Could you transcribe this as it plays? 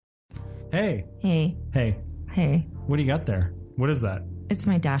Hey. Hey. Hey. Hey. What do you got there? What is that? It's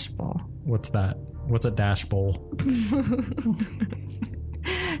my dash bowl. What's that? What's a dash bowl?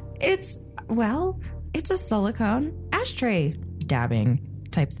 It's a silicone ashtray dabbing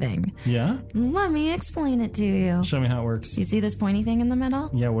type thing. Yeah? Let me explain it to you. Show me how it works. You see this pointy thing in the middle?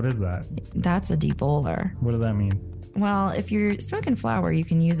 Yeah, what is that? That's a debowler. What does that mean? Well, if you're smoking flower, you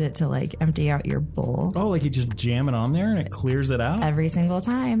can use it to like empty out your bowl. Oh, like you just jam it on there and it clears it out? Every single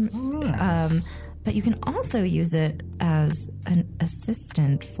time. Oh, nice. But you can also use it as an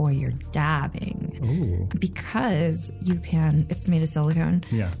assistant for your dabbing. Ooh. Because it's made of silicone.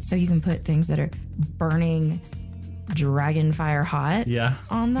 Yeah. So you can put things that are burning dragon fire hot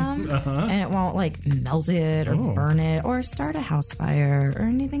on them. And it won't like melt it or burn it or start a house fire or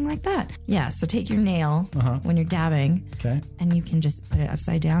anything like that. Yeah. So take your nail when you're dabbing. Okay. And you can just put it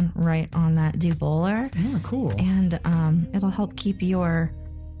upside down right on that debowler. Oh, cool. And it'll help keep your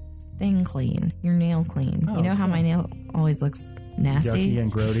thing clean, your nail clean. Oh, you know how my nail always looks nasty? Yucky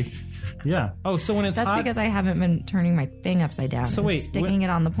and grody. Yeah. Oh, so when it's That's hot... because I haven't been turning my thing upside down and sticking it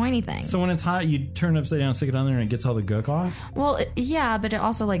on the pointy thing. So when it's hot, you turn it upside down, stick it on there, and it gets all the gook off? Well, yeah, but it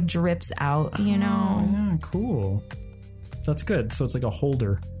also like drips out, you know? Oh, yeah, cool. That's good. So it's like a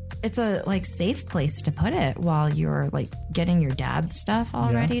holder. It's a like safe place to put it while you're like getting your dab stuff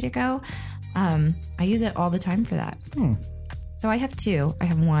all ready to go. I use it all the time for that. So I have two. I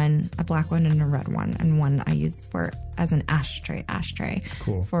have one, a black one and a red one, and one I use as an ashtray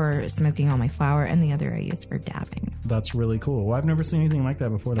Cool. for smoking all my flower, and the other I use for dabbing. That's really cool. Well, I've never seen anything like that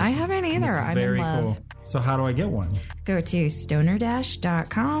before. I haven't either. I'm very in love. cool. So how do I get one? Go to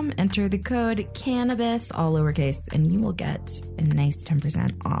stonerdash.com, enter the code cannabis, all lowercase, and you will get a nice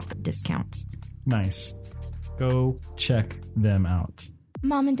 10% off discount. Nice. Go check them out.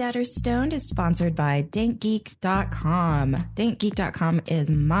 Mom and Dad Are Stoned is sponsored by DankGeek.com. DankGeek.com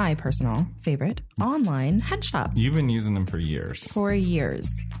is my personal favorite online head shop. You've been using them for years. For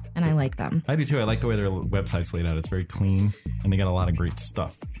years. And I like them. I do too. I like the way their website's laid out. It's very clean, and they got a lot of great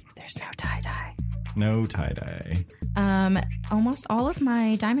stuff. There's no tie-dye. No tie-dye. Almost all of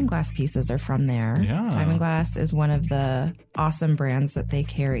my Diamond Glass pieces are from there. Yeah. Diamond Glass is one of the awesome brands that they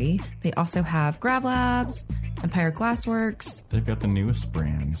carry. They also have Grab Labs, Empire Glassworks. They've got the newest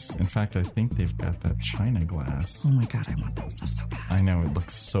brands. In fact, I think they've got that China glass. Oh my God, I want that stuff so bad. I know, it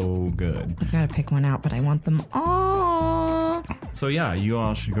looks so good. I've got to pick one out, but I want them all. So yeah, you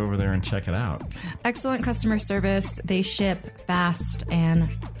all should go over there and check it out. Excellent customer service. They ship fast and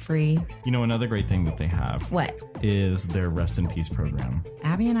free. You know, another great thing that they have What? is their Rest in Peace program.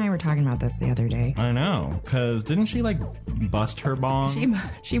 Abby and I were talking about this the other day. I know, because didn't she like bust her bong?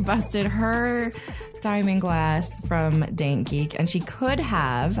 She busted her Diamond Glass from Dank Geek, and she could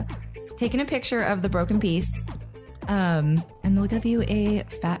have taken a picture of the broken piece, and they'll give you a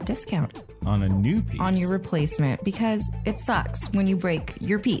fat discount On a new piece. on your replacement, because it sucks when you break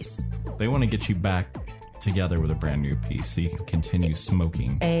your piece. They want to get you back together with a brand new piece so you can continue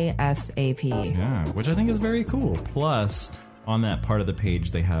smoking. ASAP. Yeah, which I think is very cool. Plus, on that part of the page,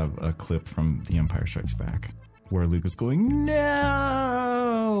 they have a clip from The Empire Strikes Back where Luke is going,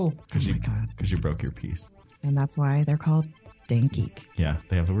 no! Because you broke your piece. And that's why they're called Dank Geek. Yeah,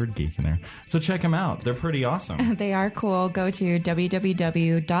 they have the word geek in there. So check them out. They're pretty awesome. They are cool. Go to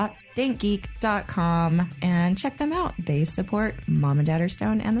www.dankgeek.com and check them out. They support Mom and Dad Are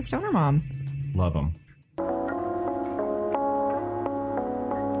Stoned and the Stoner Mom. Love them.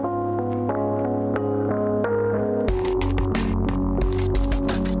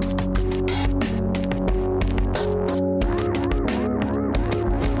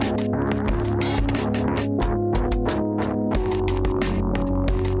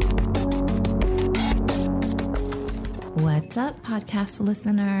 What's up, podcast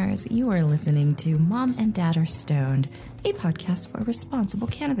listeners? You are listening to Mom and Dad Are Stoned, a podcast for responsible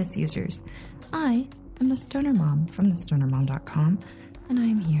cannabis users. I am the Stoner Mom from thestonermom.com, and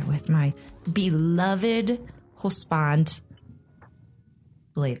I'm here with my beloved husband,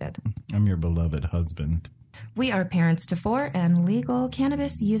 David. I'm your beloved husband. We are parents to 4 and legal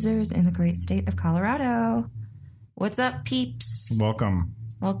cannabis users in the great state of Colorado. What's up, peeps? Welcome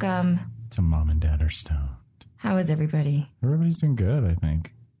Welcome. to Mom and Dad Are Stoned. How is everybody? Everybody's doing good, I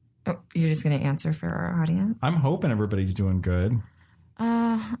think. Oh, you're just going to answer for our audience? I'm hoping everybody's doing good.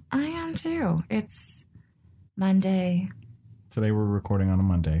 I am too. It's Monday. Today we're recording on a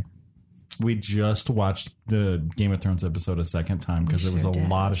Monday. We just watched the Game of Thrones episode a second time because there was a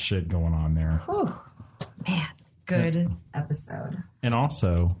lot of shit going on there. Whew. Man, good episode. And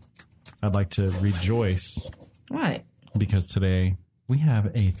also, I'd like to rejoice What? because today we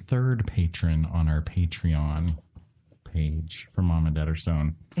have a third patron on our Patreon page for Mom and Dad Are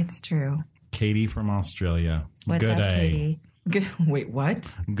Stoned. It's true. Katie from Australia. What's Good up, A. Katie? Wait,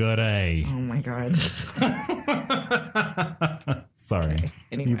 what? Good A. Oh my god. Sorry. Okay,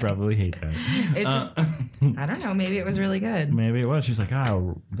 anyway. You probably hate that. It just, I don't know. Maybe it was really good. Maybe it was. She's like,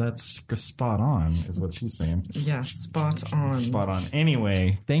 oh, that's spot on, is what she's saying. Yeah, spot on. Spot on.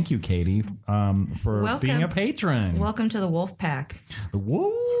 Anyway, thank you, Katie, for Welcome. being a patron. Welcome to the Wolf Pack.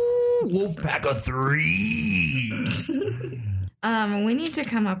 Woo! Wolf Pack of 3. We need to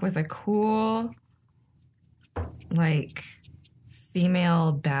come up with a cool, like,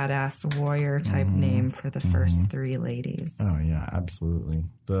 female badass warrior type name for the first 3 ladies. Oh yeah, absolutely.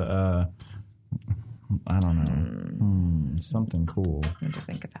 The I don't know, something cool. I need to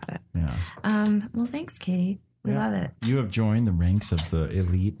think about it. Yeah. Well, thanks, Katie. We love it. You have joined the ranks of the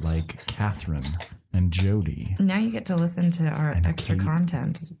elite, like Catherine and Jody. Now you get to listen to our And extra Kate.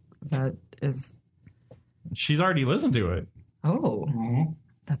 content that is. She's already listened to it. Oh,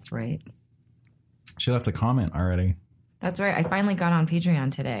 that's right. She left a comment already. That's right. I finally got on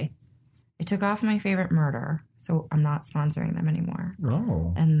Patreon today. I took off my favorite murder, so I'm not sponsoring them anymore.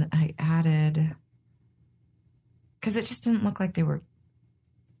 Oh. And I added, because it just didn't look like they were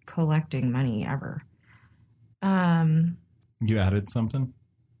collecting money ever. You added something?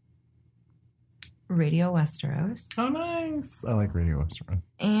 Radio Westeros Oh, nice. I like Radio Westeros.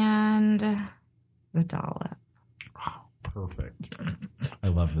 and The Dollop. Oh, perfect. I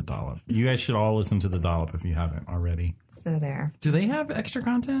love The Dollop. You guys should all listen to The Dollop if you haven't already. So there. Do they have extra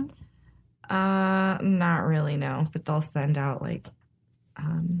content? Not really, no. But they'll send out like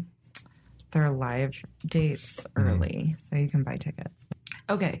their live dates early, so you can buy tickets.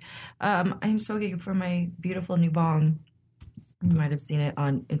 Okay. I'm so geeked for my beautiful new bong. You might have seen it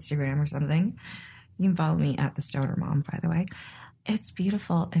on Instagram or something. You can follow me at the Stoner Mom, by the way. It's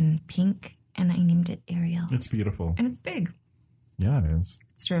beautiful and pink, and I named it Ariel. It's beautiful. And it's big. Yeah, it is.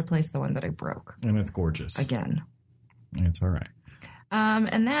 It's to replace the one that I broke And it's gorgeous. again. It's all right.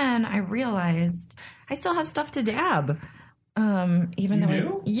 And then I realized I still have stuff to dab. Even You though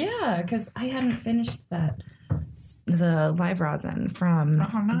do? yeah, because I hadn't finished the live rosin from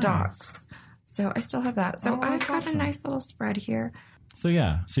nice. Docs. So I still have that. So Oh, I've that's got awesome. a nice little spread here. So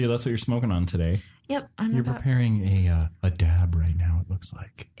yeah, see, that's what you're smoking on today. Yep, I'm You're about, preparing a dab right now, it looks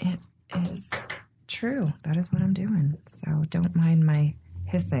like. it is true. That is what I'm doing. So don't mind my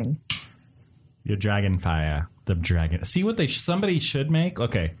hissing. Your dragon fire. The dragon. See what somebody should make?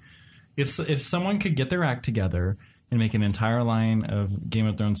 Okay. If someone could get their act together and make an entire line of Game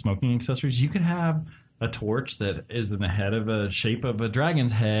of Thrones smoking accessories, you could have a torch that is in the head of a shape of a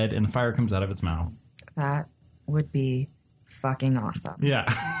dragon's head and the fire comes out of its mouth. That would be fucking awesome. Yeah.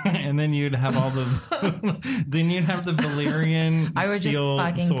 And then you'd have all the then you'd have the Valyrian I would just steel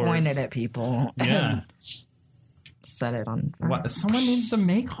fucking swords. point it at people. Yeah. And set it on fire. What, someone needs to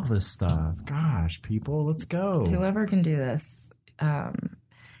make all this stuff. Gosh, people, let's go. Whoever can do this,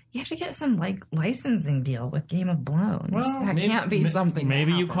 you have to get some like licensing deal with Game of Blowns. That can't be something.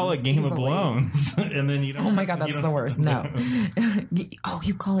 Maybe that you call it happens Game of easily. Blowns, and then you don't. Oh my god, you that's don't- the worst. No.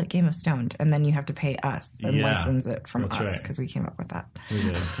 You call it Game of Stoned, and then you have to pay us and Yeah, license it from that's us right. because we came up with that. We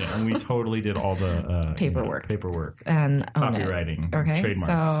did, yeah, and we totally did all the Paperwork. paperwork, And own it. copywriting, Okay, trademarks.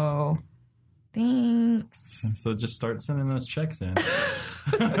 so thanks. So just start sending those checks in.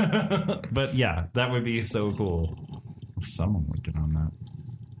 But yeah, that would be so cool. If someone would get on that.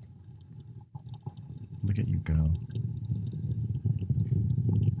 Look at you go.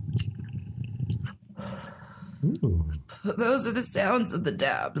 Ooh. Those are the sounds of the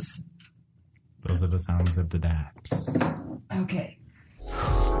dabs. Those are the sounds of the dabs. Okay.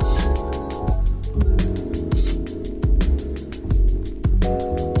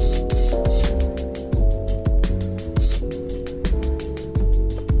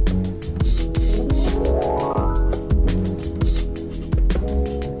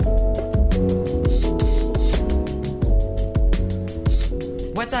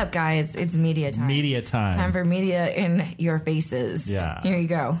 What's up, guys? It's media time. Media time. Time for media in your faces. Yeah. Here you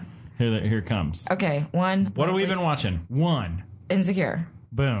go. Here it comes. Okay, one. What have we Leslie- been watching? 1. Insecure.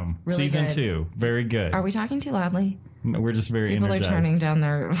 Boom. Really Season good. 2. Very good. Are we talking too loudly? No, we're just very People energized. are turning down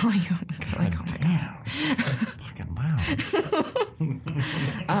their volume. Like, oh my god. Fucking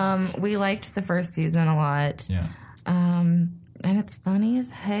loud. We liked the first season a lot. Yeah. And it's funny as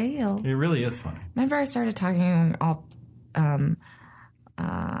hell. It really is funny. Remember I started talking all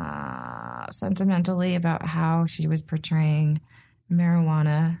sentimentally about how she was portraying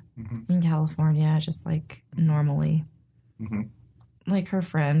marijuana in California just like normally. Like her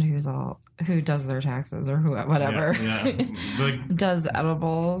friend who does their taxes or whatever. Yeah. Like, does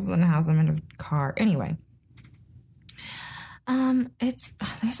edibles and has them in a car. Anyway,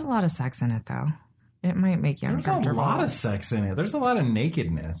 There's a lot of sex in it though. It might make you There's a uncomfortable. lot of sex in it. There's a lot of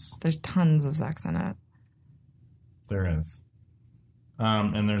nakedness. There's tons of sex in it. There is.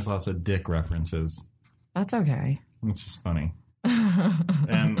 And there's lots of dick references. That's okay. It's just funny.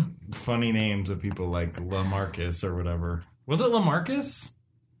 And funny names of people like LaMarcus or whatever. Was it LaMarcus?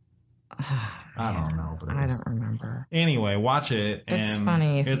 I don't know. But I don't remember. Anyway, watch it. It's and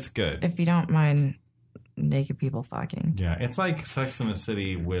funny. It's good. If you don't mind naked people fucking. Yeah, it's like Sex in the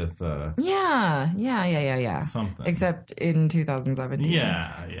City with Yeah. something. Except in 2017.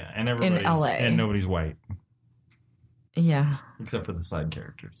 Yeah. And everybody's LA. And nobody's white. Yeah. Except for the side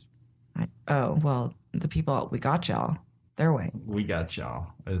characters. Well, the people we got y'all. They're white. We got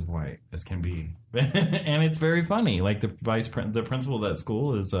y'all as white as can be. And it's very funny. Like the principal of that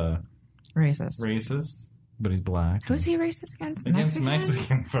school is racist, but he's black. Who's he racist against? Against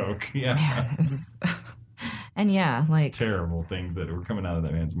Mexican folk. Yeah. Man, and yeah, like terrible things that were coming out of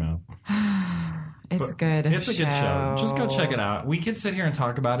that man's mouth. It's good. It's a good show. Just go check it out. We could sit here and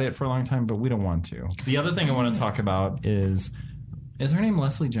talk about it for a long time, but we don't want to. The other thing I want to talk about is her name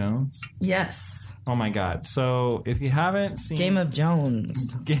Leslie Jones? Yes. Oh my God. So if you haven't seen Game of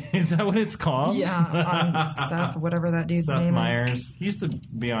Jones. Is that what it's called? Yeah. Seth, whatever that dude's name Meyers. is. He used to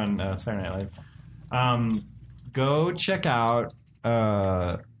be on Saturday Night Live. Go check out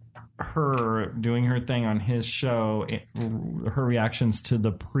her doing her thing on his show, her reactions to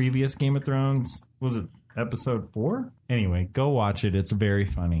the previous Game of Thrones. Was it episode 4? Anyway, go watch it. It's very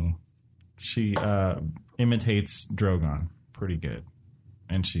funny. She imitates Drogon pretty good.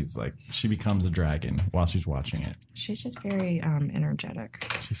 And she becomes a dragon while she's watching it. She's just very energetic.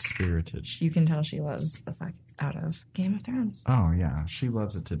 She's spirited. You can tell she loves the fuck out of Game of Thrones. Oh, yeah. She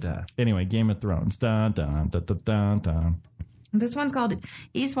loves it to death. Anyway, Game of Thrones. Dun, dun, dun, dun, dun, dun. This one's called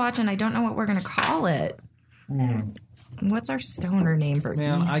Eastwatch, and I don't know what we're going to call it. What's our stoner name for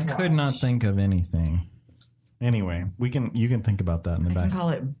Man, Eastwatch? I could not think of anything. Anyway, you can think about that in the I back. can call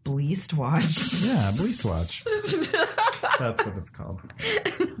it Bleastwatch. Yeah, Bleastwatch. That's what it's called.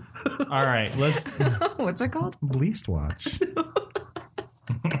 All right, let's... What's it called? Bleastwatch.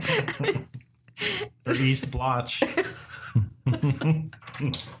 Or East Blotch.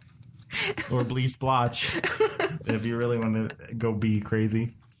 Or Bleast Blotch. If you really want to go be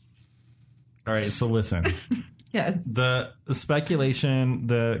crazy. All right, so listen. Yes. The speculation,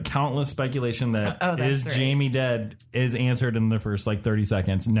 the countless speculation that is right. Jamie dead is answered in the first 30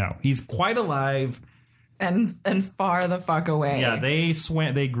 seconds. No, he's quite alive. And far the fuck away. Yeah,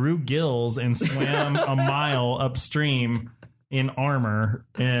 they grew gills and swam a mile upstream in armor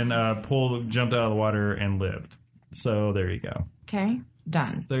and jumped out of the water and lived. So there you go. Okay,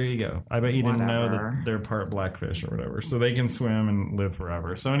 done. There you go. I bet you didn't know that they're part blackfish or whatever. So they can swim and live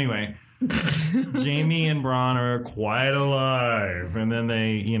forever. So anyway, Jamie and Bronn are quite alive. And then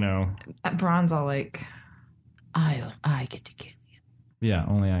they, Bronn's all like, I get to kill you. Yeah,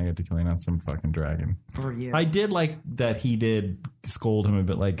 only I get to kill you, not some fucking dragon. Or you. I did like that he did scold him a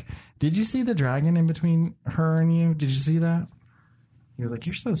bit. Did you see the dragon in between her and you? Did you see that? He was like,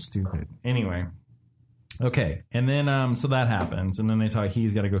 you're so stupid. Anyway. Okay. And then, so that happens. And then they talk,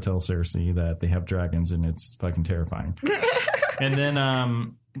 he's got to go tell Cersei that they have dragons and it's fucking terrifying. And then,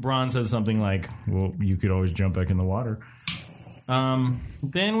 Bronn says something like, well, you could always jump back in the water.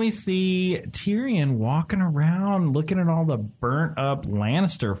 Then we see Tyrion walking around looking at all the burnt up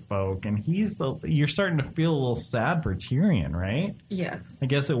Lannister folk, and you're starting to feel a little sad for Tyrion, right? Yes. I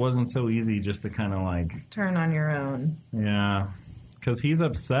guess it wasn't so easy just to kind of turn on your own. Yeah. Because he's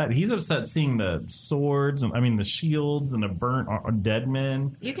upset. He's upset seeing the swords, the shields and the burnt dead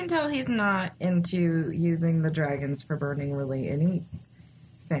men. You can tell he's not into using the dragons for burning really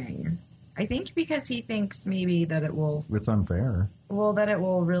anything. I think because he thinks maybe that it will... It's unfair. Well, that it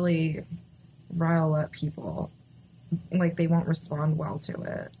will really rile up people. They won't respond well to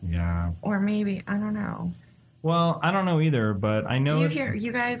it. Yeah. Or maybe, I don't know. Well, I don't know either, but I know... Do you hear...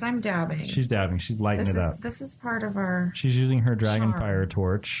 You guys, I'm dabbing. She's dabbing. She's lighting it up. This is part of our... She's using her charm. Dragonfire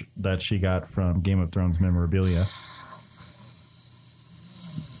torch that she got from Game of Thrones memorabilia.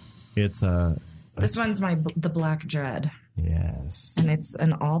 It's This one's the Black Dread. Yes. And it's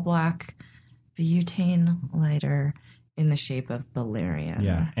an all-black butane lighter in the shape of Balerion.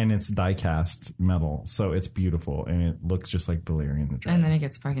 Yeah, and it's die-cast metal, so it's beautiful, and it looks just like Balerion the Dragon. And then it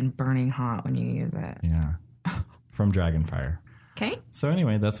gets fucking burning hot when you use it. Yeah. From Dragonfire. Okay. So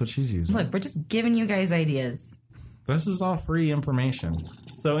anyway, that's what she's using. Look, we're just giving you guys ideas. This is all free information.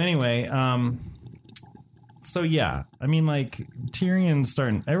 So anyway, so yeah, Tyrion's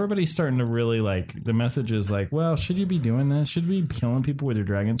everybody's starting to really the message is well, should you be doing this? Should we be killing people with your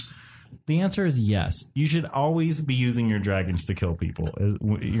dragons? The answer is yes. You should always be using your dragons to kill people,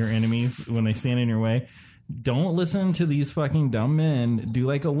 your enemies, when they stand in your way. Don't listen to these fucking dumb men. Do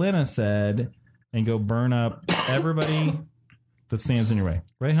like Elena said and go burn up everybody that stands in your way.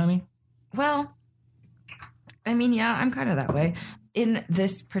 Right, honey? Well, I mean, yeah, I'm kind of that way in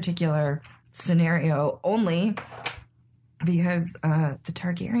this particular scenario, only because the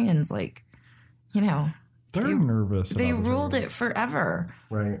Targaryens, like, you know, they're nervous. They ruled it forever.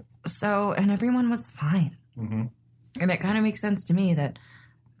 Right. So, and everyone was fine. Mm-hmm. And it kind of makes sense to me that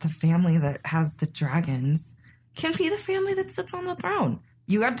the family that has the dragons can be the family that sits on the throne.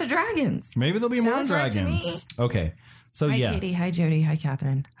 You got the dragons. Maybe there'll be more Sounds right to dragons. me. Okay. So, Hi, yeah. Katie. Hi, Jody. Hi,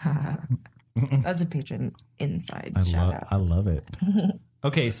 Catherine. That's a patron inside shout out. I love it.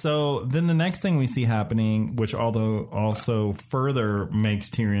 Okay, so then the next thing we see happening, which although also further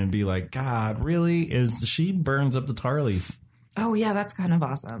makes Tyrion be like, God, really? Is she burns up the Tarleys. Oh, yeah, that's kind of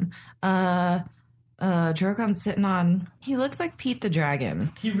awesome. Drogon's sitting on... He looks like Pete the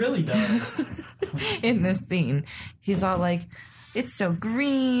Dragon. He really does. In this scene. He's all like, it's so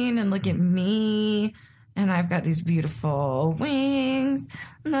green, and look at me, and I've got these beautiful wings.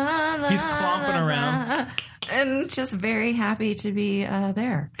 La, la, He's clomping la, around. And just very happy to be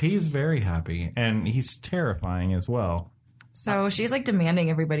there. He's very happy, and he's terrifying as well. So she's like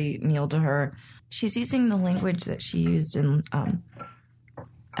demanding everybody kneel to her. She's using the language that she used in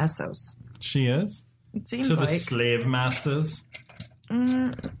Essos. She is? It seems to like. the slave masters?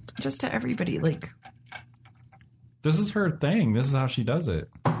 Just to everybody, like. This is her thing. This is how she does it.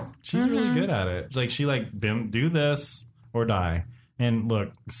 She's really good at it. Like, she like, do this or die. And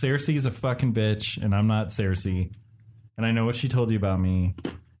look, Cersei's a fucking bitch, and I'm not Cersei. And I know what she told you about me.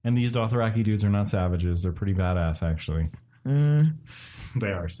 And these Dothraki dudes are not savages. They're pretty badass, actually. They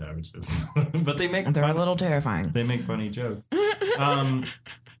are savages. But They're a little terrifying. They make funny jokes.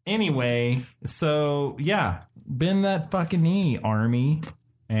 Anyway, so, yeah. Bend that fucking knee, army.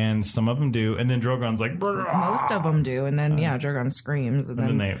 And some of them do. And then Drogon's like... Brrr! Most of them do. And then, Drogon screams. And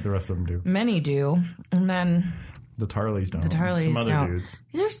then the rest of them do. Many do. And then... The Tarleys don't. The Tarleys Some other don't. dudes.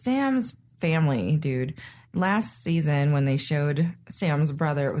 These are Sam's family, dude. Last season, when they showed Sam's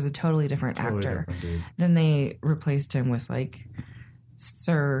brother, it was a totally different actor. Different dude. Then they replaced him with, like,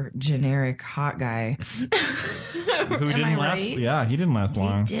 Sir Generic Hot Guy. Who didn't last... Right? Yeah, he didn't last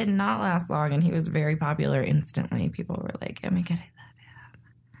long. He did not last long, and he was very popular instantly. People were like, oh my God, I love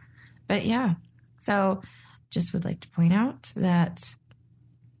him. But yeah, so just would like to point out that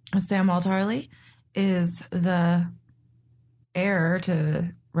Samwell Tarly is the heir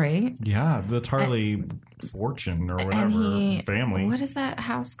to, right? Yeah, the Tarly fortune or whatever, and family. What is that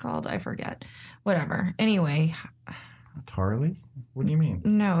house called? I forget. Whatever. Anyway. Tarly? What do you mean?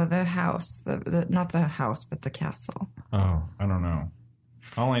 No, the house. The not the house, but the castle. Oh, I don't know.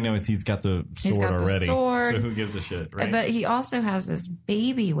 All I know is he's got the sword already. Sword, so who gives a shit, right? But he also has this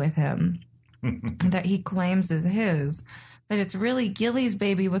baby with him that he claims is his. But it's really Gilly's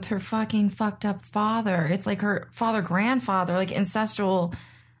baby with her fucking fucked up father. It's like her grandfather, like ancestral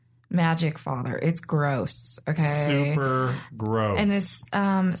magic father. It's gross. Okay. Super gross. And it's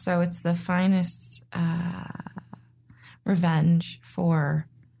so it's the finest revenge for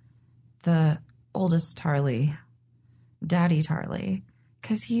the oldest Tarly, Daddy Tarly,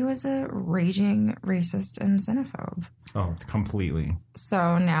 because he was a raging racist and xenophobe. Oh, completely.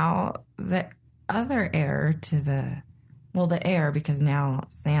 So now the other heir to the heir, because now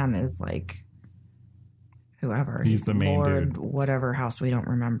Sam is like whoever. He's the main Lord, dude. whatever house we don't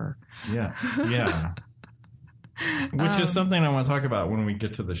remember. Yeah. Yeah. Which is something I want to talk about when we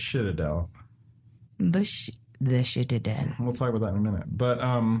get to the Citadel. The Citadel. We'll talk about that in a minute. But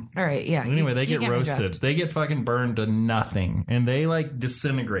all right, yeah. Anyway, they get roasted. Dragged. They get fucking burned to nothing, and they like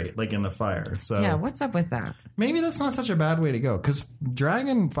disintegrate like in the fire. So yeah, what's up with that? maybe that's not such a bad way to go, because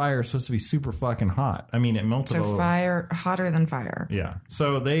dragon fire is supposed to be super fucking hot. I mean, it melted. So fire, hotter than fire. Yeah.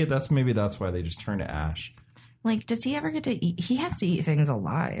 So that's why they just turn to ash. Like, does he ever get to eat? He has to eat things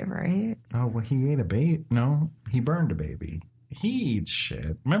alive, right? Oh, well, he ate a baby. No, he burned a baby. He eats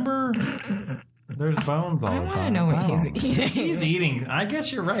shit. Remember? There's bones all the time. I want to know what he's eating. He's eating. I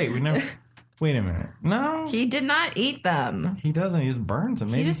guess you're right. We never. Wait a minute. No, He did not eat them. he doesn't. He just burns them.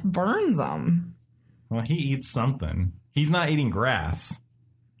 Maybe. He just burns them. Well, he eats something. He's not eating grass.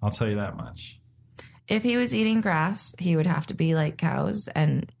 I'll tell you that much. If he was eating grass, he would have to be like cows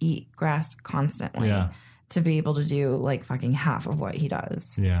and eat grass constantly. Yeah. to be able to do like fucking half of what he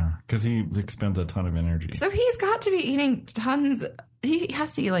does. Yeah, because he expends a ton of energy. So he's got to be eating tons. He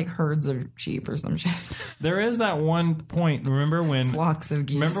has to eat like herds of sheep or some shit. There is that one point. Remember when flocks of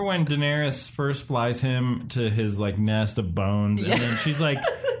geese? Remember when Daenerys first flies him to his like nest of bones, and then she's like,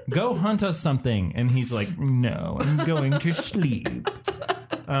 "Go hunt us something," and he's like, "No, I'm going to sleep."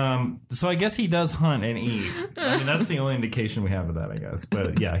 So I guess he does hunt and eat. I mean, that's the only indication we have of that, I guess.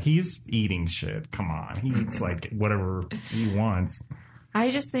 But yeah, he's eating shit. Come on, he eats like whatever he wants. I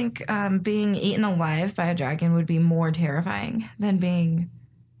just think being eaten alive by a dragon would be more terrifying than being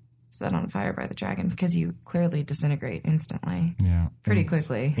set on fire by the dragon, because you clearly disintegrate instantly. Yeah. Pretty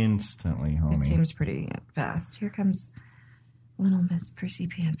quickly. Instantly, homie. It seems pretty fast. Here comes little Miss Percy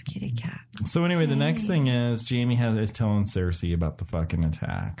Pants kitty cat. So anyway, the next thing is Jaime is telling Cersei about the fucking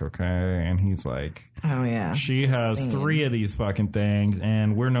attack, okay? And he's like, oh, yeah. She has 3 of these fucking things,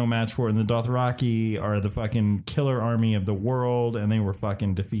 and we're no match for it. And the Dothraki are the fucking killer army of the world, and they will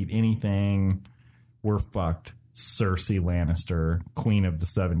fucking defeat anything. We're fucked. Cersei Lannister, Queen of the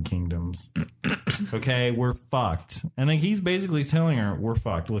Seven Kingdoms. Okay, we're fucked. And like he's basically telling her, we're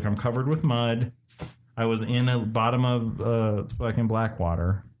fucked. Look, I'm covered with mud. I was in the bottom of fucking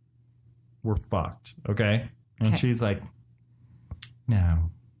Blackwater. We're fucked, okay? And she's like,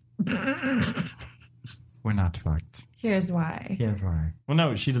 no. We're not fucked. Here's why. Here's why. Well,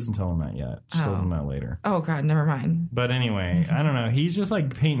 no, she doesn't tell him that yet. She tells him that later. Oh, God, never mind. But anyway, I don't know. He's just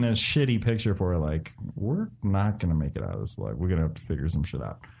like painting a shitty picture for her. Like, we're not going to make it out of this life. We're going to have to figure some shit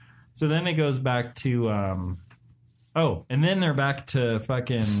out. So then it goes back to, and then they're back to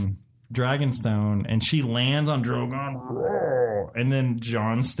fucking Dragonstone, and she lands on Drogon, and then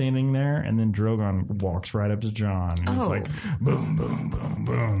Jon's standing there, and then Drogon walks right up to Jon, and he's like, boom, boom, boom,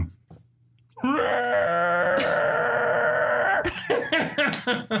 boom.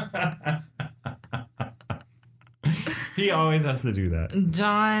 He always has to do that.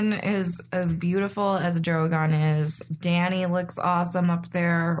 Jon is as beautiful as Drogon is. Dany looks awesome up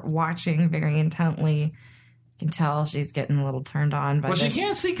there, watching very intently. Can tell she's getting a little turned on by she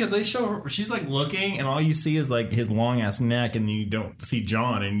can't see because they show her, she's like looking, and all you see is like his long ass neck, and you don't see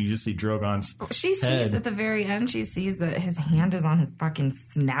Jon, and you just see Drogon's She head. sees at the very end, she sees that his hand is on his fucking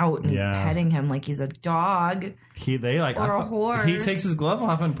snout, and he's petting him like he's a dog or a horse. He takes his glove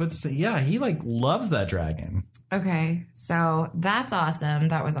off and puts he like loves that dragon. Okay, so that's awesome.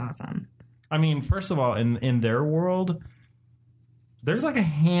 That was awesome. I mean, first of all, in their world, there's like a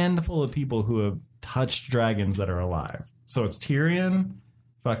handful of people who have touched dragons that are alive. So it's Tyrion,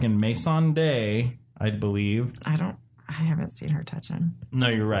 fucking Missandei, I believe. I haven't seen her touch him. No,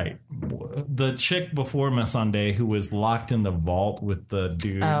 you're right. The chick before Missandei who was locked in the vault with the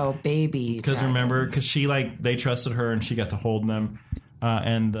dude. Oh, baby. Because remember, because she they trusted her and she got to hold them.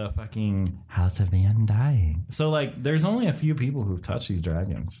 And the fucking House of the Undying. So like, there's only a few people who've touched these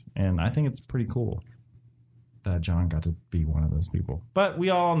dragons. And I think it's pretty cool that Jon got to be one of those people. But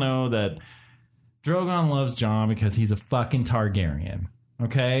we all know that Drogon loves Jon because he's a fucking Targaryen.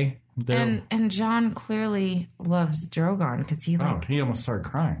 Okay? And Jon clearly loves Drogon because he he almost started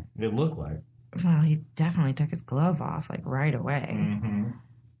crying. It looked like. Well, he definitely took his glove off like right away.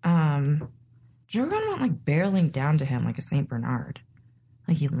 Mm-hmm. Drogon went like barreling down to him like a Saint Bernard.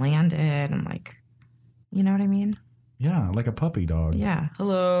 Like he landed and like, you know what I mean? Yeah, like a puppy dog. Yeah.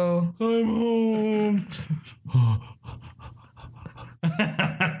 Hello. I'm home.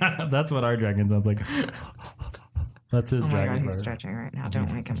 That's what our dragon sounds like. That's his dragon. Oh my God, he's stretching right now.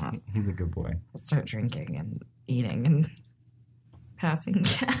 Don't wake him up. He's a good boy. He'll start drinking and eating and passing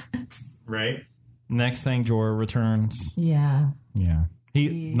gas. Right? Next thing, Jorah returns. Yeah. Yeah.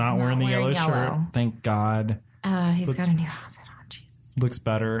 He's not wearing the yellow shirt. Thank God. He's got a new outfit on. Jesus. Looks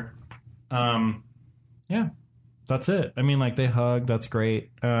better. Yeah. That's it. I mean, like, they hug. That's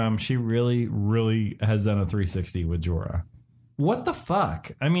great. She really, really has done a 360 with Jorah. What the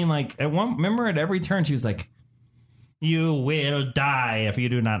fuck? I mean, like, remember at every turn she was like, you will die if you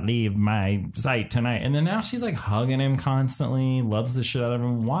do not leave my sight tonight. And then now she's like hugging him constantly, loves the shit out of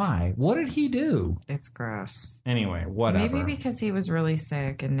him. Why? What did he do? It's gross. Anyway, whatever. Maybe because he was really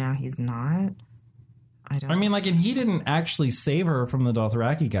sick and now he's not. I mean, like, and he didn't actually save her from the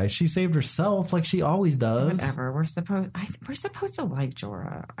Dothraki guys. She saved herself like she always does. Whatever. We're supposed to like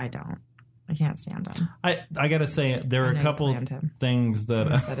Jorah. I don't. I can't stand him. I gotta say, there are a couple things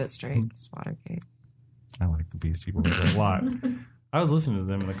that... I said it straight. It's Watergate. I like the Beastie Boys a lot. I was listening to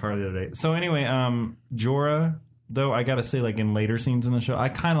them in the car the other day. So anyway, Jorah, though, I gotta say, like, in later scenes in the show, I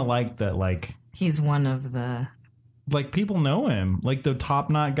kind of like that, like... He's one of the... Like, people know him. Like, the Top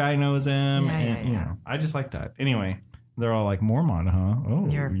Knot guy knows him. You know, I just like that. Anyway, They're all like, Mormont, huh? Oh,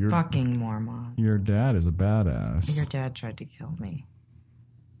 You're fucking Mormont. Your dad is a badass. Your dad tried to kill me.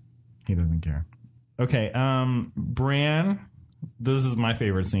 He doesn't care. Okay, Bran. This is my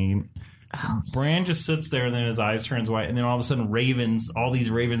favorite scene. Oh, Bran just sits there, and then his eyes turns white, and then all of a sudden, all these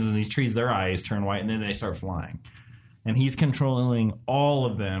ravens in these trees, their eyes turn white, and then they start flying. And he's controlling all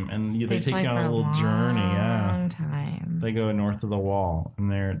of them, and they take you on a little journey. Yeah, time. They go north of the wall,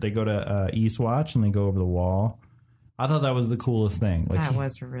 and they go to Eastwatch, and they go over the wall. I thought that was the coolest thing. Like, that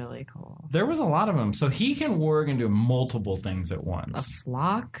was really cool. There was a lot of them, so he can work and do multiple things at once. A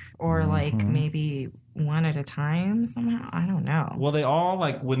flock, or like maybe one at a time somehow. I don't know. Well, they all,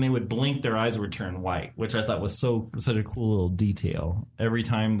 like, when they would blink, their eyes would turn white, which I thought was such a cool little detail. Every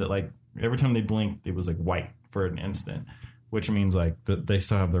time they blinked, it was like white for an instant, which means like they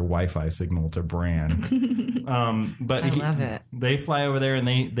still have their Wi-Fi signal to Bran. But I love it. They fly over there and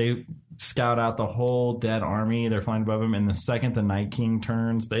they scout out the whole dead army. They're flying above him, and the second the Night King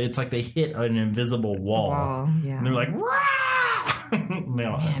turns, it's like they hit an invisible wall. Yeah. And they're like, "Rah!"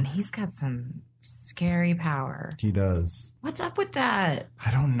 Man, he's got some scary power. He does. What's up with that? I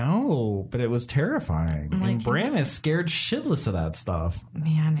don't know, but it was terrifying. Like, and Bran is scared shitless of that stuff.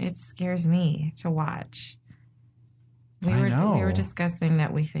 Man, it scares me to watch. We were discussing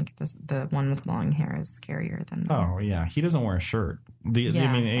that we think the one with long hair is scarier than the... Oh yeah, he doesn't wear a shirt.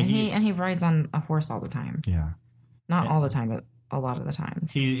 He rides on a horse all the time. Yeah, not all the time, but a lot of the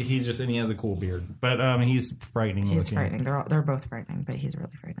times. He has a cool beard, but he's frightening. He's frightening. They're both frightening, but he's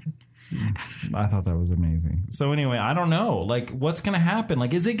really frightening. I thought that was amazing. So anyway, I don't know. Like, what's going to happen?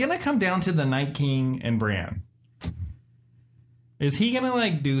 Like, is it going to come down to the Night King and Bran? Is he going to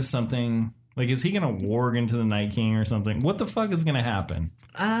like do something? Like, is he going to warg into the Night King or something? What the fuck is going to happen?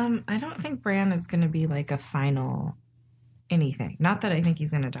 I don't think Bran is going to be like a final anything. Not that I think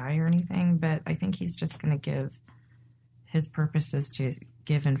he's going to die or anything, but I think he's just going to give his purposes to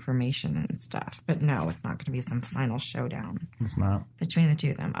give information and stuff. But no, it's not going to be some final showdown. It's not between the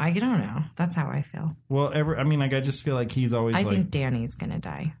two of them. I don't know. That's how I feel. Well, I just feel like he's always. I think Dany's going to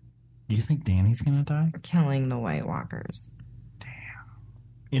die. You think Dany's going to die? Killing the White Walkers.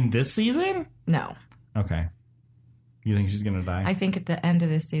 In this season? No. Okay. You think she's going to die? I think at the end of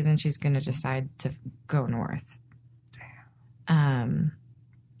this season, she's going to decide to go north. Damn.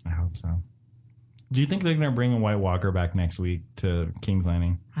 I hope so. Do you think they're going to bring a White Walker back next week to King's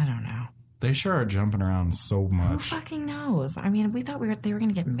Landing? I don't know. They sure are jumping around so much. Who fucking knows? I mean, we thought they were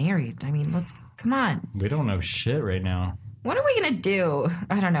going to get married. I mean, come on. We don't know shit right now. What are we going to do?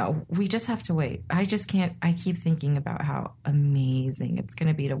 I don't know. We just have to wait. I just can't. I keep thinking about how amazing it's going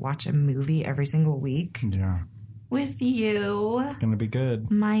to be to watch a movie every single week. Yeah. With you. It's going to be good.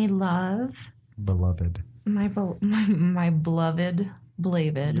 My love. Beloved. My beloved.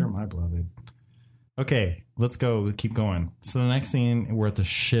 Blaved. You're my beloved. Okay, let's go. Keep going. So the next scene, we're at the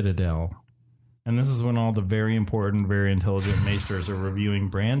Citadel. And this is when all the very important, very intelligent maesters are reviewing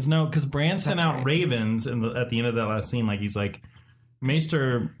Bran's note. Because Bran sent out ravens at the end of that last scene. Like, he's like,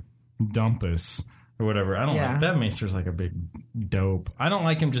 Maester Dumpus or whatever. I don't like that. Maester's like a big dope. I don't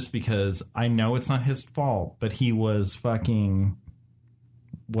like him just because I know it's not his fault. But he was fucking...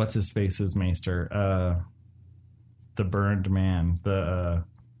 What's his face's Maester? The burned man. The,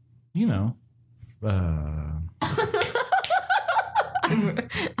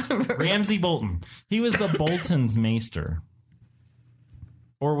 Ramsay Bolton. He was the Bolton's Maester.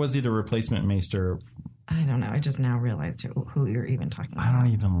 Or was he the replacement Maester? I don't know. I just now realized who you're even talking about. I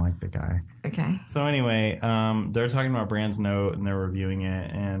don't even like the guy. Okay. So anyway, they're talking about Bran's note and they're reviewing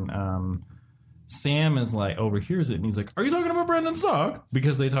it. And Sam is like, overhears it. And he's like, are you talking about Brandon Stark?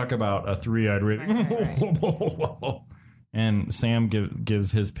 Because they talk about a three-eyed raven. Right. And Sam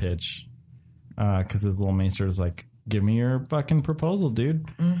gives his pitch. Because his little maester is like, give me your fucking proposal, dude.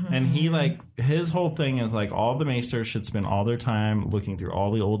 Mm-hmm. And he, like, his whole thing is, like, all the maesters should spend all their time looking through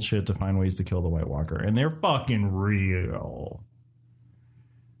all the old shit to find ways to kill the White Walker. And they're fucking real.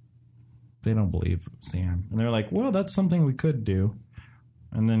 They don't believe Sam. And they're like, well, that's something we could do.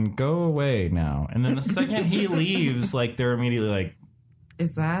 And then go away now. And then the second he leaves, like, they're immediately like,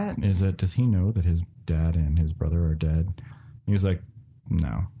 does he know that his dad and his brother are dead? And he was like,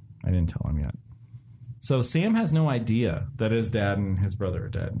 no, I didn't tell him yet. So Sam has no idea that his dad and his brother are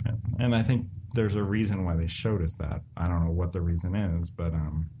dead. And I think there's a reason why they showed us that. I don't know what the reason is, but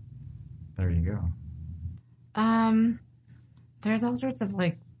there you go. There's all sorts of,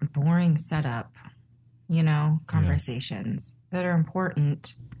 like, boring setup, conversations that are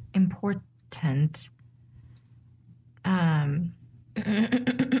important.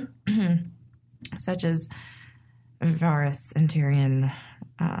 Such as Varys and Tyrion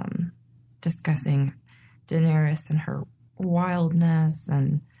discussing Daenerys and her wildness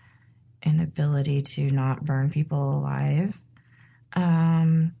and inability to not burn people alive.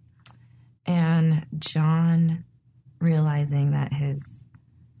 And Jon realizing that his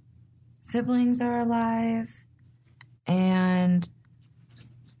siblings are alive. And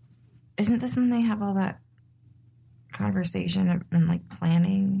isn't this when they have all that conversation and like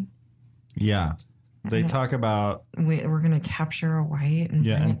planning? Yeah. They talk about we're going to capture a white and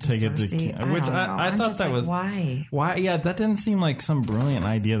bring it to take Cersei. it to which I thought that was why? Yeah, that didn't seem like some brilliant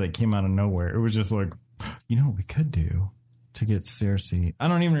idea that came out of nowhere. It was just like, you know what we could do to get Cersei. I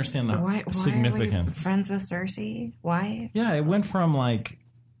don't even understand the significance. Are we friends with Cersei? Why? Yeah, it went from like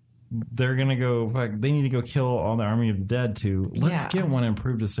they're gonna go they need to go kill all the army of the dead to let's get one and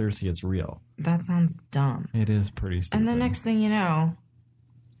prove to Cersei it's real. That sounds dumb. It is pretty stupid. And the next thing you know,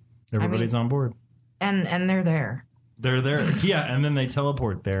 everybody's on board. And they're there. They're there. Yeah, and then they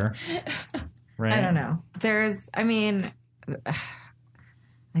teleport there. Right? I don't know.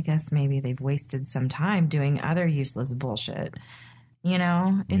 I guess maybe they've wasted some time doing other useless bullshit,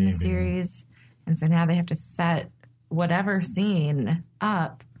 in the series. And so now they have to set whatever scene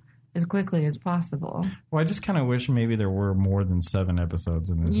up as quickly as possible. Well, I just kind of wish maybe there were more than 7 episodes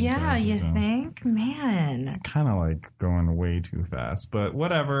in this. Yeah, you think? Man. It's kind of like going way too fast, but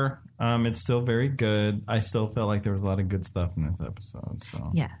whatever. It's still very good. I still felt like there was a lot of good stuff in this episode.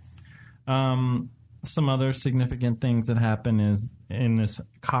 So yes. Some other significant things that happen is in this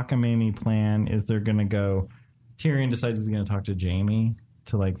cockamamie plan is they're going to go... Tyrion decides he's going to talk to Jaime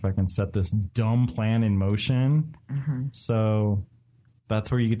to like fucking set this dumb plan in motion. Mm-hmm. So... That's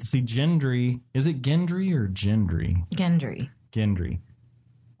where you get to see Gendry. Is it Gendry or Gendry? Gendry.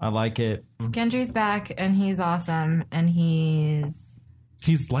 I like it. Gendry's back, and he's awesome, and he's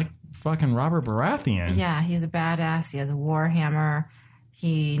like fucking Robert Baratheon. Yeah, he's a badass. He has a warhammer.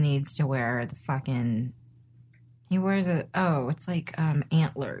 He needs to wear the fucking... He wears it's like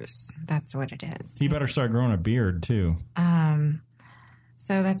antlers. That's what it is. He better start growing a beard, too.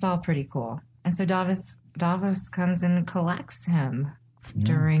 So that's all pretty cool. And so Davos comes and collects him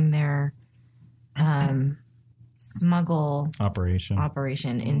during their smuggle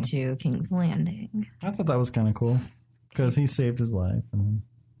operation into King's Landing. I thought that was kind of cool because he saved his life and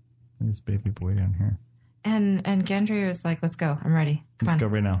this baby boy down here. And Gendry was like, "Let's go! I'm ready. Let's go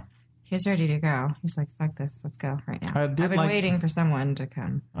right now." He's ready to go. He's like, "Fuck this! Let's go right now." I've been waiting for someone to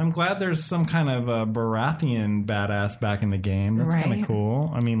come. I'm glad there's some kind of Baratheon badass back in the game. That's kind of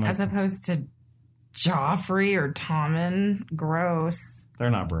cool. I mean, as opposed to Joffrey or Tommen. Gross. They're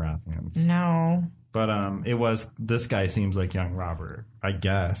not Baratheons. No. But this guy seems like young Robert, I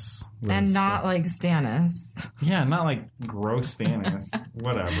guess. And not like Stannis. Yeah, not like gross Stannis.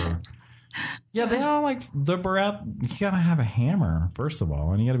 Whatever. Yeah, they all like the you gotta have a hammer, first of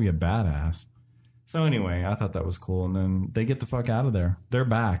all, and you gotta be a badass. So anyway, I thought that was cool. And then they get the fuck out of there. They're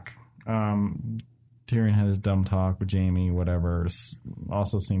back. Tyrion had his dumb talk with Jaime, whatever.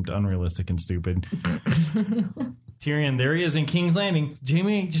 Also seemed unrealistic and stupid. Tyrion, there he is in King's Landing.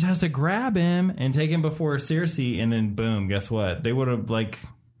 Jaime just has to grab him and take him before Cersei, and then boom, guess what? They would have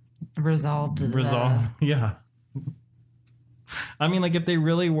resolved. Yeah. I mean, like if they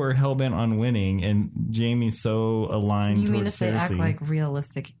really were hellbent on winning, and Jaime's so aligned towards Cersei. You mean if they act like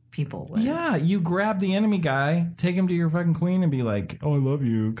realistic people would? Yeah, you grab the enemy guy, take him to your fucking queen, and be like, "Oh, I love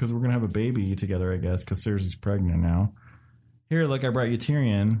you because we're gonna have a baby together, I guess, because Cersei's pregnant now. Here, look, I brought you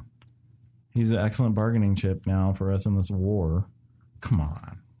Tyrion. He's an excellent bargaining chip now for us in this war. Come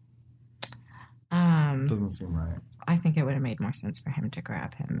on." Doesn't seem right. I think it would have made more sense for him to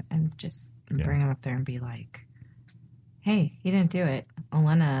grab him and just bring him up there and be like, "Hey, he didn't do it.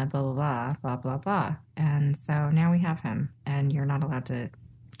 Olenna, blah, blah, blah, blah, blah, blah. And so now we have him, and you're not allowed to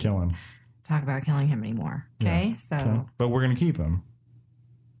kill him. Talk about killing him anymore." Okay? Yeah. So. Okay. But we're going to keep him.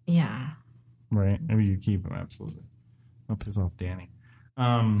 Yeah. Right? Maybe you keep him, absolutely. I'll piss off Dany.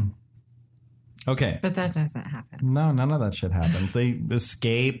 Okay. But that doesn't happen. No, none of that shit happens. They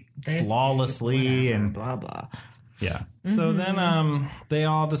escape flawlessly and blah, blah. Yeah. Mm-hmm. So then they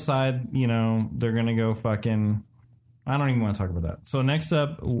all decide, they're going to go fucking... I don't even want to talk about that. So next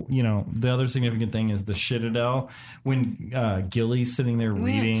up, the other significant thing is the Citadel. When Gilly's sitting there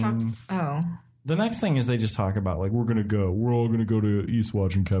reading... The next thing is they just talk about, like, we're all going to go to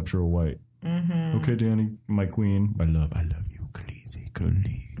Eastwatch and capture a white. Mm-hmm. Okay, Dany, my queen. I love you, Khaleesi.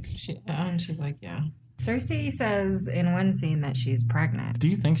 She's like, yeah. Cersei says in one scene that she's pregnant. Do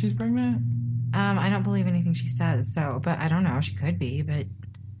you think she's pregnant? I don't believe anything she says, but I don't know. She could be, but...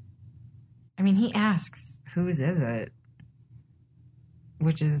 I mean, he asks, whose is it?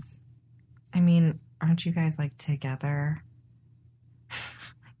 Which is... I mean, aren't you guys, like, together?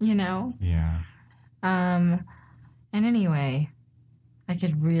 Yeah. And anyway, I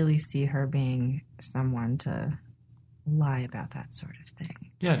could really see her being someone to lie about that sort of thing.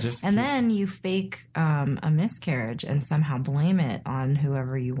 Yeah, just And then you fake a miscarriage and somehow blame it on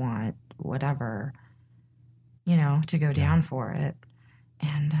whoever you want, whatever, to go down for it.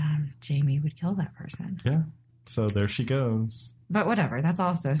 And Jamie would kill that person. Yeah. So there she goes. But whatever, that's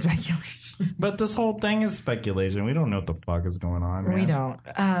also speculation. But this whole thing is speculation. We don't know what the fuck is going on. Man. We don't.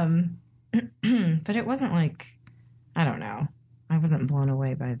 But it wasn't like, I don't know. I wasn't blown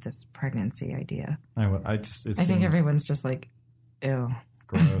away by this pregnancy idea. I think everyone's just like, ew.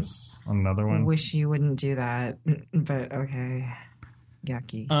 Gross. Another one. Wish you wouldn't do that, but okay.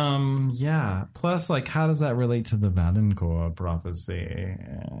 Yucky. Yeah. Plus, like, how does that relate to the Valancourt prophecy?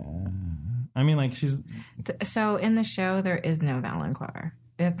 I mean, like, she's... So, in the show, there is no Valancourt.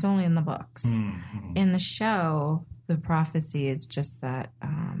 It's only in the books. Mm-hmm. In the show, the prophecy is just that...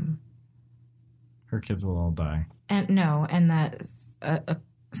 her kids will all die. And that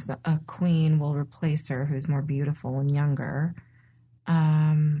a queen will replace her who's more beautiful and younger.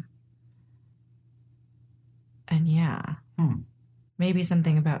 And yeah. Maybe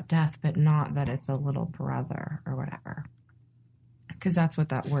something about death, but not that it's a little brother or whatever. Because that's what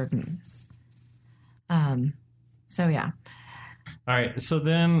that word means. So, yeah. All right. So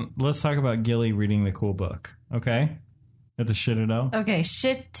then let's talk about Gilly reading the cool book. Okay? At the Citadel. Okay.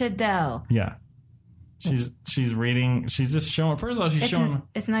 Citadel. Yeah. She's reading. She's just showing. First of all, showing.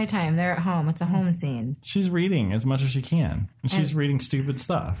 It's nighttime. They're at home. It's a home scene. She's reading as much as she can. And she's reading stupid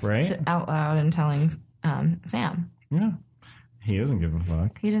stuff, right? Out loud and telling Sam. Yeah. He doesn't give a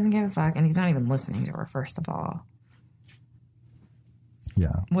fuck. He doesn't give a fuck. And he's not even listening to her, first of all.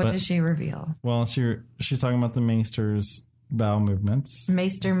 Yeah. What does she reveal? Well, she's talking about the Maester's bowel movements.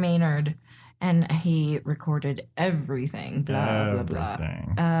 Maester Maynard. And he recorded everything. Blah, blah, blah.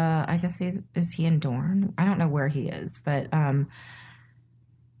 I guess is he in Dorne? I don't know where he is, but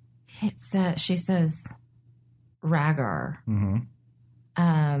she says Rhaegar.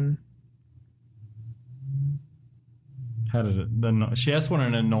 Mm-hmm. How did it? She asked what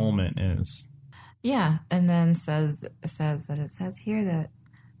an annulment is. Yeah, and then says that it says here that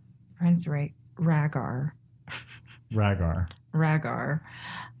Prince Rhaegar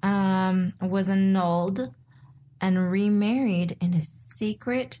was annulled and remarried in a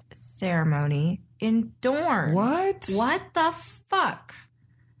secret ceremony in Dorne. What? What the fuck?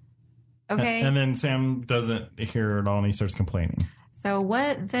 Okay. And then Sam doesn't hear it all and he starts complaining. So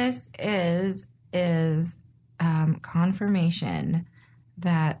what this is confirmation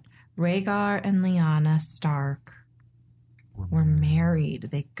that Rhaegar and Lyanna Stark were married.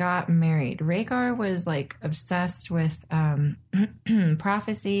 They got married. Rhaegar was like obsessed with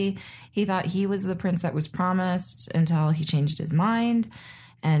prophecy. He thought he was the prince that was promised until he changed his mind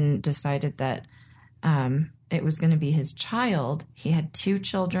and decided that it was going to be his child. He had 2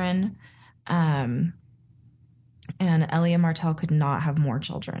 children, and Elia Martell could not have more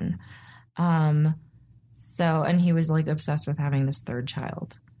children. And he was like obsessed with having this 3rd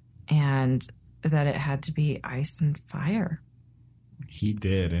child, and that it had to be ice and fire. He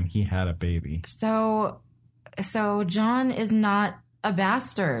did, and he had a baby. So Jon is not a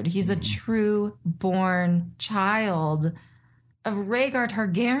bastard. He's a true born child of Rhaegar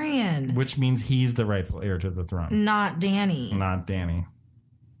Targaryen. Which means he's the rightful heir to the throne. Not Dany. Not Dany.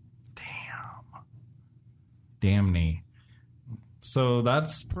 Damn. So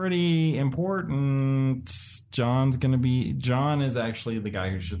that's pretty important. Jon is actually the guy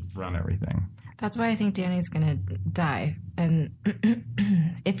who should run everything. That's why I think Dany's going to die. And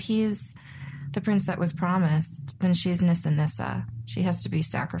if he's the prince that was promised, then she's Nissa. She has to be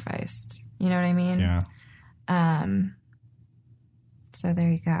sacrificed. You know what I mean? Yeah. So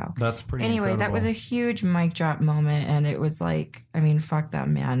there you go. That's pretty Anyway, incredible. That was a huge mic drop moment. And it was like, I mean, fuck that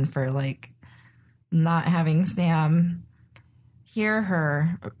man for like not having Sam hear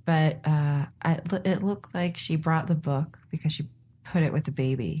her. But it looked like she brought the book because she put it with the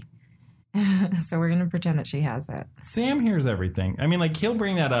baby. So we're going to pretend that she has it. Sam hears everything. I mean, like, he'll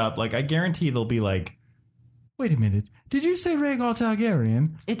bring that up. Like, I guarantee they'll be like, wait a minute. Did you say Rhaegar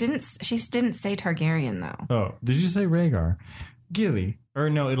Targaryen? She didn't say Targaryen, though. Oh, did you say Rhaegar? Gilly. Or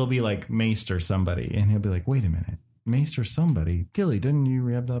no, it'll be like Maester somebody. And he'll be like, wait a minute. Maester somebody. Gilly, didn't you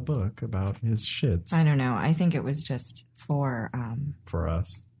read that book about his shits? I don't know. I think it was just for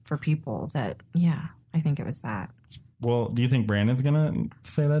us. For people that, yeah, I think it was that. Well, do you think Brandon's going to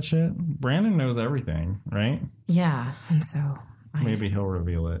say that shit? Brandon knows everything, right? Yeah, and so... Maybe he'll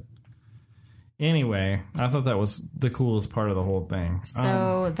reveal it. Anyway, I thought that was the coolest part of the whole thing.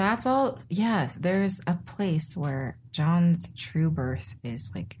 So that's all... Yes, there's a place where Jon's true birth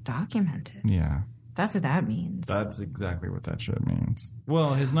is, like, documented. Yeah. That's what that means. That's exactly what that shit means.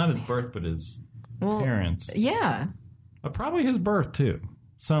 Well, not his birth, but his parents. Yeah. Probably his birth, too.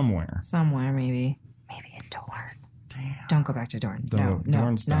 Somewhere. Somewhere, maybe. Maybe in Dorne. Damn. Don't go back to Dorne.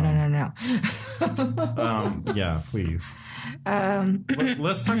 Dorne's No. Yeah, please.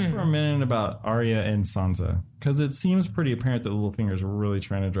 Let's talk for a minute about Arya and Sansa, because it seems pretty apparent that Littlefinger's really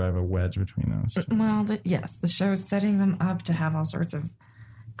trying to drive a wedge between those two. Well, yes, the show's setting them up to have all sorts of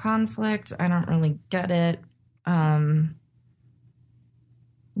conflict. I don't really get it. I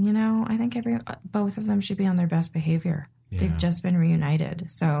think both of them should be on their best behavior. Yeah. They've just been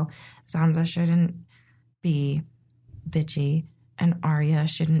reunited, so Sansa shouldn't be bitchy, and Arya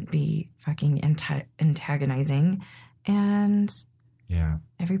shouldn't be fucking antagonizing, and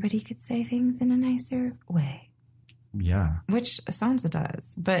everybody could say things in a nicer way. Yeah, which Sansa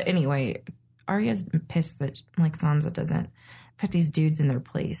does. But anyway, Arya's pissed that Sansa doesn't put these dudes in their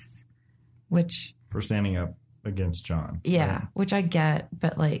place, which for standing up against Jon. Yeah, right? Which I get,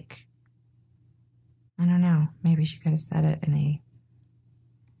 but I don't know. Maybe she could have said it in a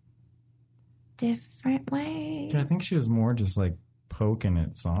different way. Yeah, I think she was more just poking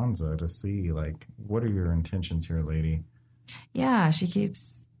at Sansa to see what are your intentions here, lady? Yeah, she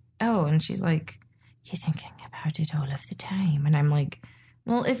keeps and she's like, you're thinking about it all of the time. And I'm like,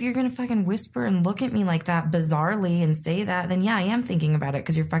 well, if you're gonna fucking whisper and look at me like that bizarrely and say that, then yeah, I am thinking about it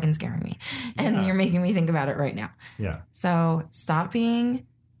because you're fucking scaring me. And you're making me think about it right now. Yeah. So stop being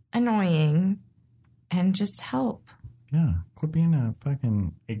annoying and just help. Yeah. Quit being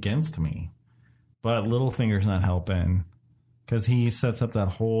fucking against me. But Littlefinger's not helping because he sets up that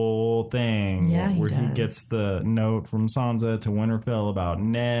whole thing where he gets the note from Sansa to Winterfell about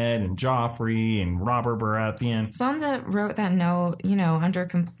Ned and Joffrey and Robert Baratheon. Sansa wrote that note, under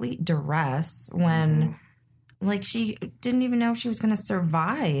complete duress when, she didn't even know if she was going to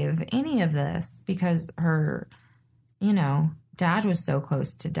survive any of this because her, dad was so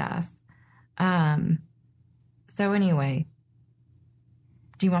close to death. So anyway,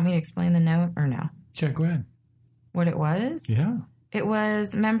 do you want me to explain the note or no? Yeah, go ahead. What it was? Yeah. It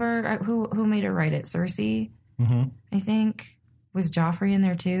was, remember, who made her write it? Cersei? Mm-hmm. I think. Was Joffrey in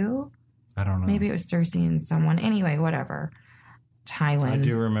there too? I don't know. Maybe it was Cersei and someone. Anyway, whatever. Tywin. I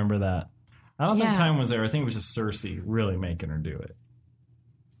do remember that. I don't think Tywin was there. I think it was just Cersei really making her do it.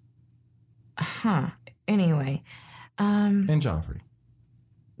 Huh. Anyway. And Joffrey.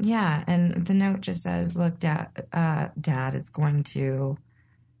 Yeah, and the note just says, look, Dad is going to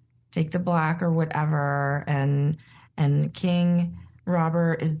take the black or whatever, and King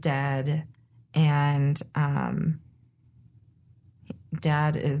Robert is dead, and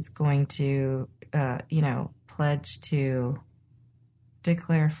Dad is going to, pledge to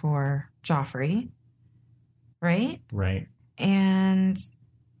declare for Joffrey, right? Right. And,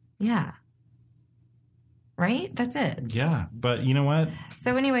 yeah. Right? That's it. Yeah, but you know what?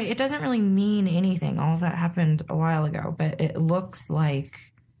 So anyway, it doesn't really mean anything. All of that happened a while ago, but it looks like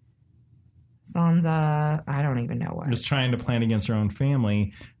Sansa, I don't even know what. Was trying to plan against her own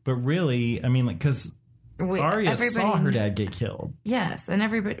family, but really, because Arya saw her dad get killed. Yes, and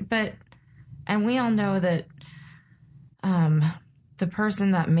everybody, and we all know that the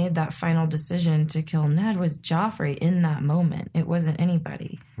person that made that final decision to kill Ned was Joffrey in that moment. It wasn't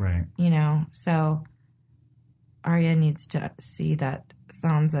anybody. Right. So Arya needs to see that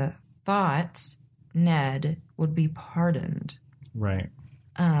Sansa thought Ned would be pardoned. Right.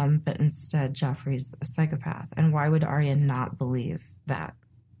 But instead, Joffrey's a psychopath. And why would Arya not believe that?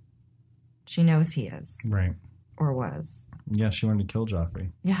 She knows he is. Right. Or was. Yeah, she wanted to kill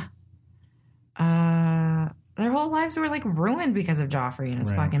Joffrey. Yeah. Their whole lives were ruined because of Joffrey and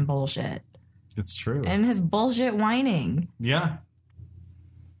his fucking bullshit. It's true. And his bullshit whining. Yeah.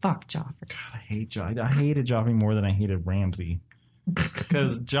 Fuck Joffrey. God, I hated Joffrey more than I hated Ramsay.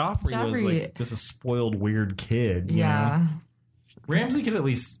 Because Joffrey was just a spoiled, weird kid. You know? Ramsay could at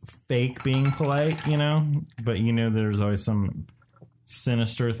least fake being polite, but there's always some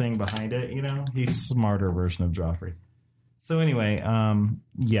sinister thing behind it, He's a smarter version of Joffrey. So anyway,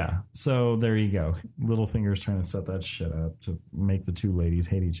 so there you go. Littlefinger's trying to set that shit up to make the two ladies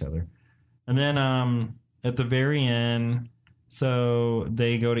hate each other. And then at the very end, so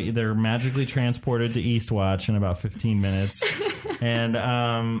they're magically transported to Eastwatch in about 15 minutes. And,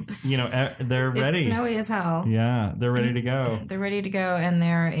 they're ready. It's snowy as hell. Yeah, they're ready to go. They're ready to go, and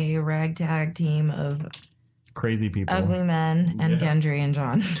they're a ragtag team of crazy people. Ugly men and Gendry and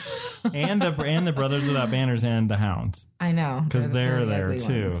Jon. and the Brothers Without Banners and the Hounds. I know. Because they're there,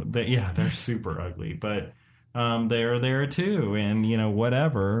 too. They're super ugly. But they're there, too. And,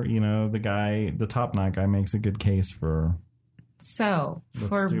 whatever, the top knot guy makes a good case for So, Let's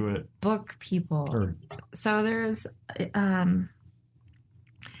for do it. book people, Or- so there's the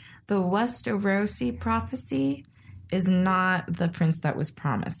Westerosi prophecy is not the prince that was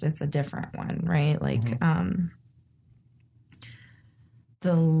promised. It's a different one, right? Like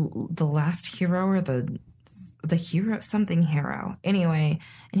the last hero or the hero, something hero. Anyway,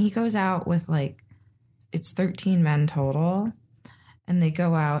 and he goes out with like, it's 13 men total, and they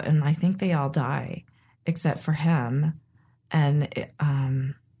go out and I think they all die except for him. And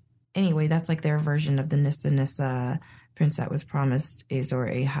anyway, that's like their version of the Nissa prince that was promised Azor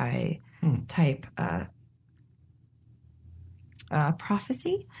Ahai type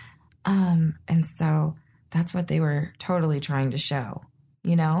prophecy. And so that's what they were totally trying to show,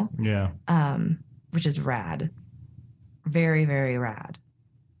 you know? Yeah. Which is rad. Very, very rad.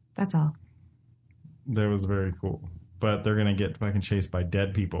 That's all. That was very cool. But they're going to get fucking chased by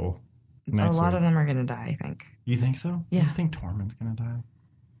dead people A next lot week. of them are going to die, I think. You think so? Yeah. You think Tormund's going to die?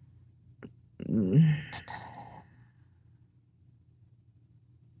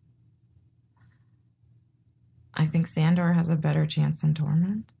 I think Sandor has a better chance than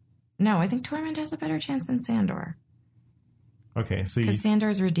Tormund. No, I think Tormund has a better chance than Sandor. Okay, so Because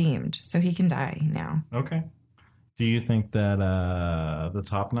Sandor's redeemed, so he can die now. okay. Do you think that the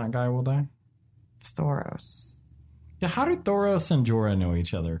Top Knot guy will die? Thoros. Yeah, how do Thoros and Jorah know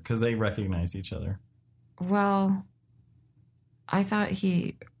each other? Because they recognize each other. Well, I thought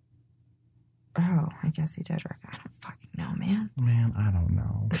he... Oh, I guess he did. I don't fucking know, man. Man, I don't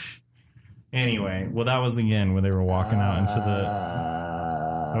know. Anyway, well, that was again when they were walking out into the...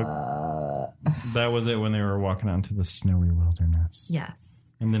 That was it when they were walking out into the snowy wilderness.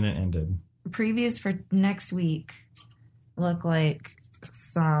 Yes. And then it ended. Previews for next week look like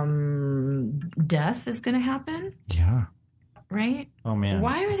some death is going to happen, Yeah. right? Oh, man.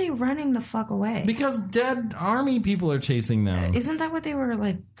 Why are they running the fuck away? Because dead army people are chasing them. Isn't that what they were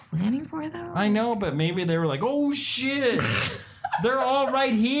like planning for, though? I know, but maybe they were like, oh, shit. They're all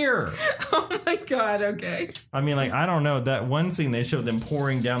right here. Oh my god, okay. I mean, like, I don't know. That one scene, they showed them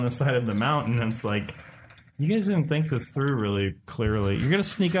pouring down the side of the mountain. And it's like, you guys didn't think this through really clearly. You're going to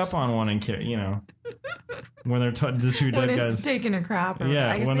sneak up on one and, you know, when they're the two When dead it's guys. taking a crap. Or,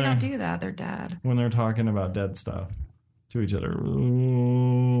 Yeah, I guess when they don't they're- do that. They're dead. When they're talking about dead stuff to each other.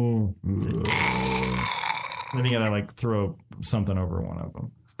 Ooh. Then you got to, like, throw something over one of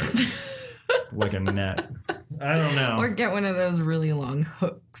them. Like a net. I don't know. Or get one of those really long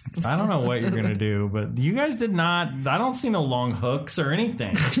hooks. I don't know what you're going to do, but you guys did not... I don't see no long hooks or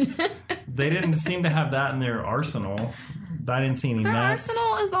anything. They didn't seem to have that in their arsenal. I didn't see any Their nets.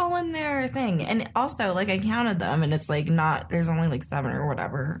 arsenal is all in their thing. And also, like, I counted them, and it's, like, not... There's only, like, 7 or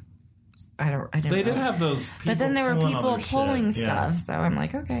whatever. I didn't They know. did have those people But then there were pulling people other pulling shit. stuff, Yeah. so I'm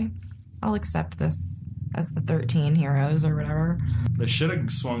like, okay, I'll accept this as the 13 heroes or whatever. They should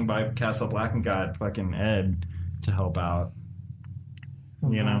have swung by Castle Black and got fucking Ed to help out.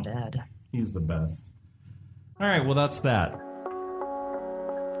 You know? Dead. He's the best. All right, well, that's that.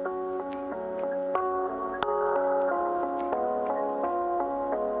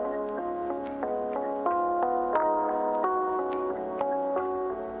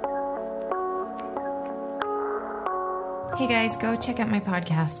 Hey guys, go check out my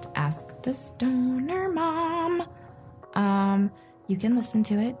podcast, Ask the Stoner Mom. You can listen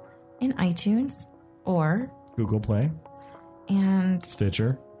to it in iTunes Google Play, and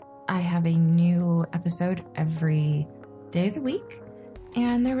Stitcher. I have a new episode every day of the week,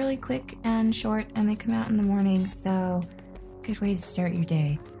 and they're really quick and short, and they come out in the morning, so good way to start your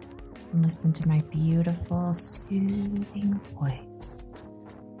day. And listen to my beautiful, soothing voice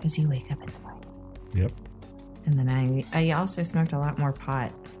as you wake up in the morning. Yep. And then I also smoked a lot more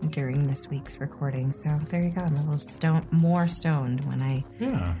pot during this week's recording, so there you go. I'm a little more stoned when I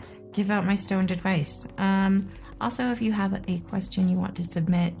Yeah. give out my stoned advice. Also, if you have a question you want to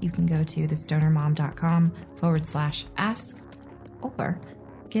submit, you can go to thestonermom.com/ask or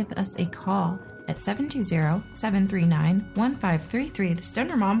give us a call at 720-739-1533, the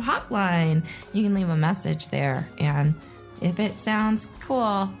Stoner Mom hotline. You can leave a message there, and if it sounds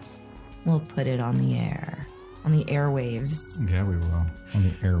cool, we'll put it on the air, on the airwaves. Yeah, we will. On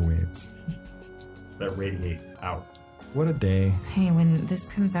the airwaves that radiate out. What a day. Hey, when this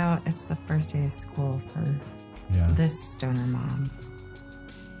comes out, it's the first day of school for this Stoner Mom.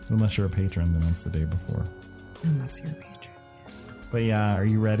 Unless you're a patron, then it's the day before. Unless you're a patron. But yeah, are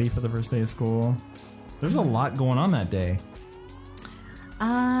you ready for the first day of school? There's a lot going on that day.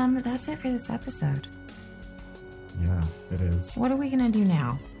 That's it for this episode. Yeah, it is. What are we gonna do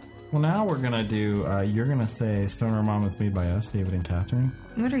now? Well, now we're going to do, you're going to say Stoner Mom was made by us, David and Catherine.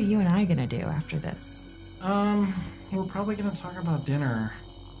 What are you and I gonna do after this? We're probably going to talk about dinner.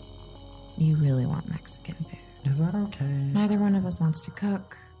 You really want Mexican food. Is that okay? Neither one of us wants to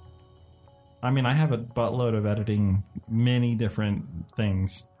cook. I mean, I have a buttload of editing, many different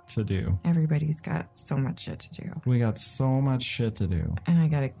things to do. Everybody's got so much shit to do. We got so much shit to do. And I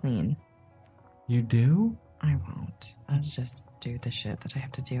gotta clean. You do? I won't. I'll just do the shit that I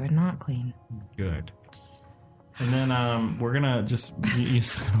have to do and not clean. Good. And then we're gonna just you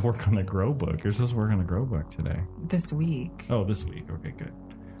work on the Grow book. You're supposed to work on the Grow book today. This week. Oh, this week. Okay, good.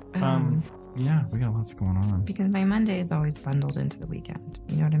 Yeah, we got lots going on. Because my Monday is always bundled into the weekend.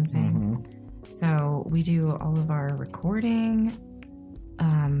 You know what I'm saying? Mm-hmm. So we do all of our recording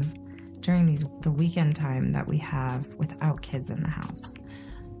during the weekend time that we have without kids in the house.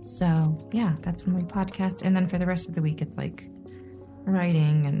 So yeah, that's when we podcast. And then for the rest of the week, it's like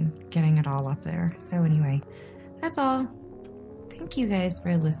writing and getting it all up there. So anyway, that's all. Thank you guys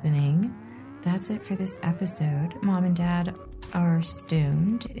for listening. That's it for this episode. Mom and Dad Are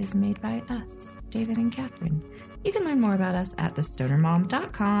Stoned is made by us, David and Catherine. You can learn more about us at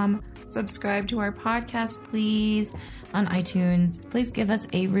thestonermom.com. Subscribe to our podcast, please, on iTunes. Please give us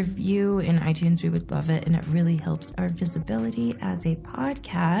a review in iTunes. We would love it, and it really helps our visibility as a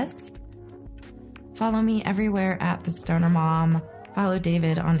podcast. Follow me everywhere at The Stoner Mom. Follow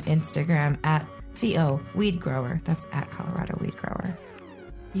David on Instagram at CO Weed Grower. That's at Colorado Weed Grower.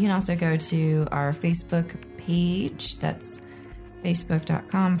 You can also go to our Facebook page. That's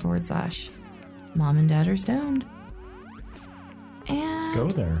facebook.com/Mom and Dad Are Stoned. And Go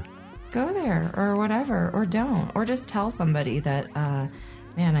there. Go there or whatever, or don't, or just tell somebody that,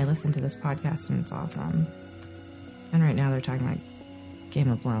 man, I listened to this podcast and it's awesome. And right now they're talking like Game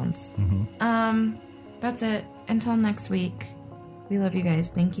of Thrones. Mm-hmm. That's it. Until next week. We love you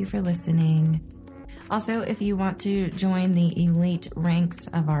guys. Thank you for listening. Also, if you want to join the elite ranks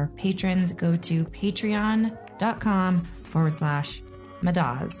of our patrons, go to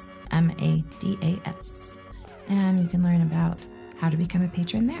patreon.com/Madaz, MADAS. And you can learn about how to become a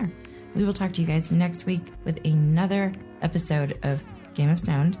patron there. We will talk to you guys next week with another episode of Game of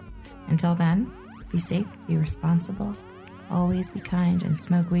Stoned. Until then, be safe, be responsible, always be kind, and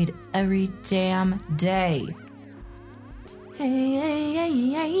smoke weed every damn day. Hey, hey, hey,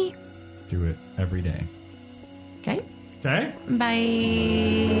 hey. Do it every day. Okay? Okay?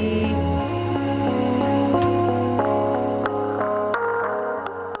 Bye.